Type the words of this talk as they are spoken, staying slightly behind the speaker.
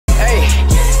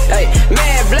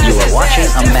watching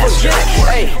a master.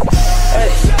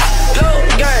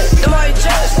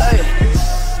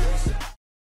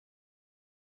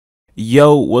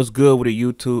 Yo, what's good with the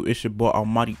YouTube? It's your boy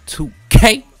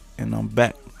NBA2K, and I'm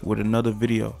back with another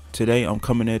video. Today I'm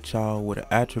coming at y'all with an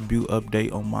attribute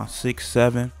update on my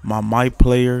 6'7", my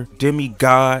player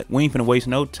Demigod. We ain't finna waste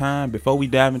no time. Before we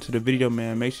dive into the video,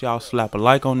 man, make sure y'all slap a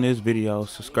like on this video,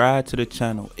 subscribe to the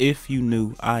channel if you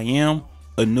new. I am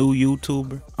a new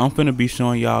YouTuber. I'm finna be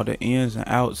showing y'all the ins and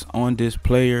outs on this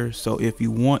player, so if you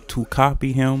want to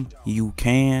copy him, you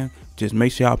can. Just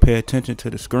make sure y'all pay attention to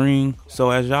the screen.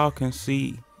 So as y'all can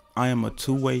see, I am a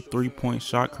two-way 3-point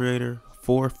shot creator,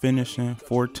 4 finishing,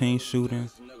 14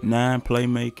 shooting, 9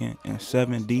 playmaking, and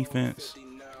 7 defense.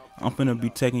 I'm finna be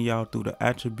taking y'all through the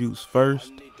attributes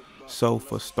first. So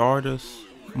for starters,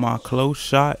 my close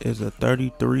shot is a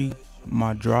 33.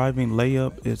 My driving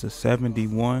layup is a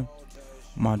 71.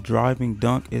 My driving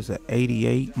dunk is a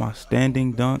 88. My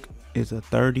standing dunk is a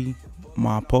 30.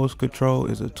 My post control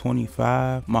is a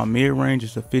 25. My mid range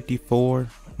is a 54.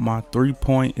 My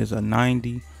 3-point is a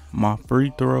 90. My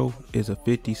free throw is a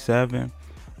 57.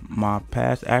 My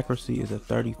pass accuracy is a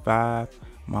 35.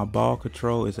 My ball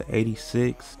control is a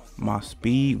 86. My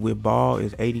speed with ball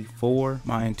is 84.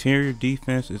 My interior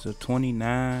defense is a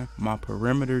 29. My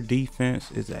perimeter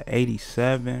defense is a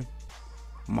 87.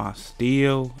 My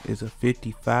steal is a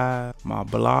 55. My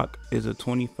block is a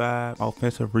 25.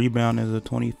 Offensive rebound is a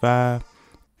 25.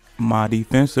 My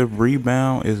defensive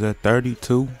rebound is a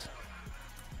 32.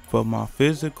 For my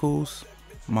physicals,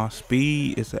 my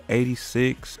speed is a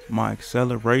 86. My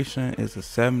acceleration is a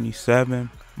 77.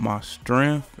 My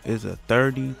strength is a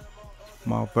 30.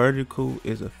 My vertical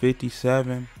is a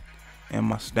 57. And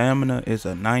my stamina is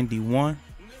a 91.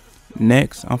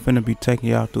 Next, I'm finna be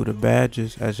taking y'all through the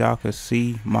badges. As y'all can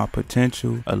see, my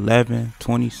potential 11,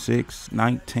 26,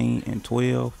 19, and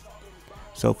 12.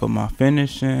 So for my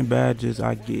finishing badges,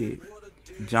 I get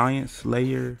Giant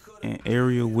Slayer and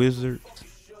Aerial Wizard.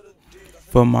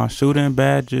 For my shooting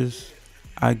badges,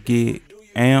 I get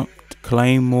Amped,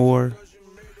 Claymore,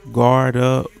 Guard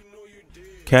Up,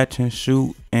 Catch and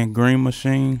Shoot, and Green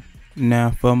Machine.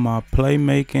 Now for my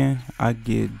playmaking, I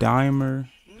get Dimer,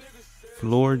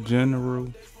 Floor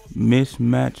General,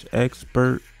 Mismatch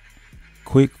Expert,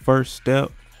 Quick First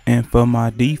Step. And for my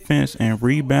defense and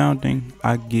rebounding,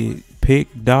 I get Pick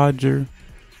Dodger,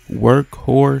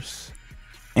 Workhorse,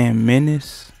 and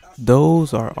Menace.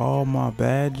 Those are all my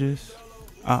badges.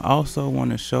 I also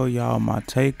want to show y'all my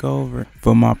takeover.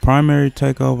 For my primary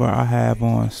takeover, I have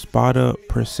on Spot Up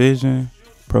Precision.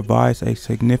 Provides a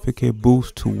significant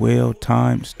boost to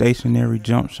well-timed stationary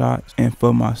jump shots. And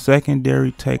for my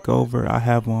secondary takeover, I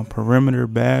have on Perimeter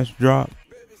Badge Drop.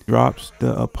 Drops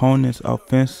the opponent's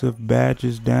offensive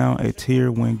badges down a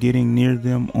tier when getting near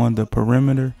them on the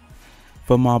perimeter.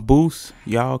 For my boost,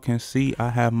 y'all can see I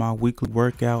have my weekly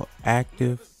workout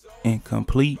active and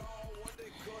complete.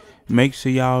 Make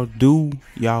sure y'all do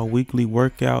y'all weekly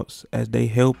workouts as they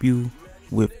help you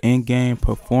with in-game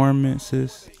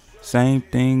performances. Same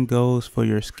thing goes for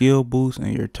your skill boost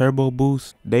and your turbo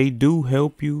boost. They do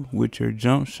help you with your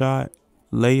jump shot,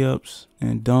 layups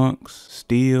and dunks,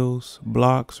 steals,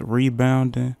 blocks,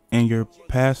 rebounding, and your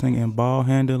passing and ball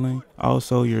handling.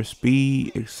 Also your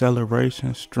speed,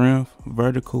 acceleration, strength,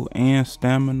 vertical, and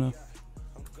stamina.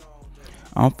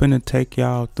 I'm finna take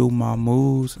y'all through my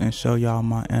moves and show y'all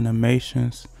my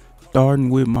animations. Starting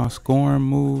with my scoring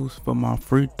moves. For my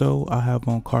free throw, I have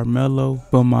on Carmelo.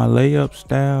 For my layup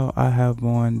style, I have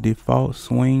on Default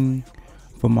Swing.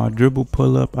 For my dribble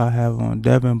pull-up, I have on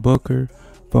Devin Booker.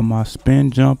 For my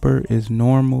spin jumper is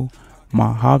Normal.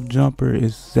 My hop jumper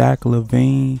is Zach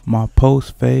LaVine. My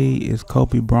post fade is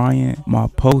Kobe Bryant. My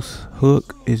post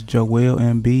hook is Joel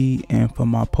Embiid. And for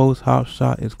my post hop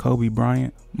shot is Kobe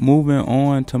Bryant. Moving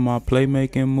on to my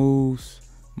playmaking moves.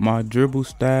 My dribble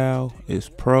style is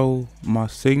Pro. My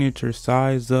signature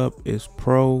size up is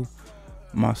Pro.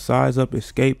 My size up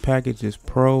escape package is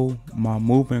Pro. My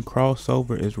moving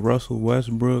crossover is Russell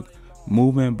Westbrook.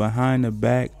 Moving behind the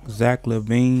back, Zach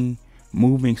LaVine.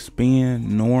 Moving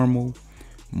spin, Normal.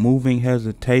 Moving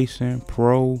hesitation,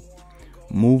 Pro.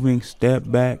 Moving step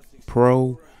back,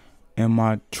 Pro. And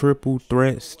my triple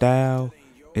threat style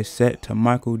is set to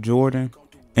Michael Jordan.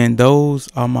 And those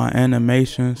are my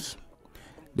animations.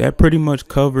 That pretty much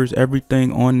covers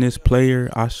everything on this player.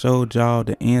 I showed y'all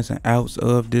the ins and outs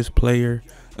of this player.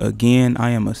 Again, I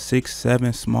am a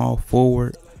 6'7" small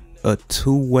forward, a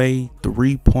two-way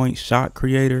 3-point shot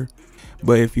creator.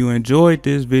 But if you enjoyed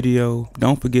this video,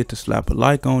 don't forget to slap a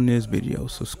like on this video.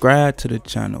 Subscribe to the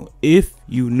channel if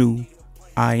you new.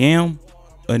 I am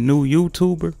a new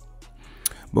YouTuber.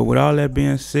 But with all that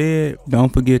being said,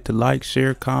 don't forget to like,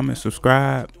 share, comment,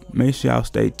 subscribe. Make sure y'all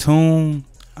stay tuned.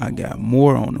 I got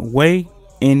more on the way.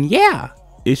 And yeah,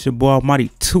 it's your boy Almighty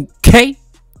 2K,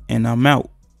 and I'm out.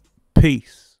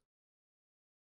 Peace.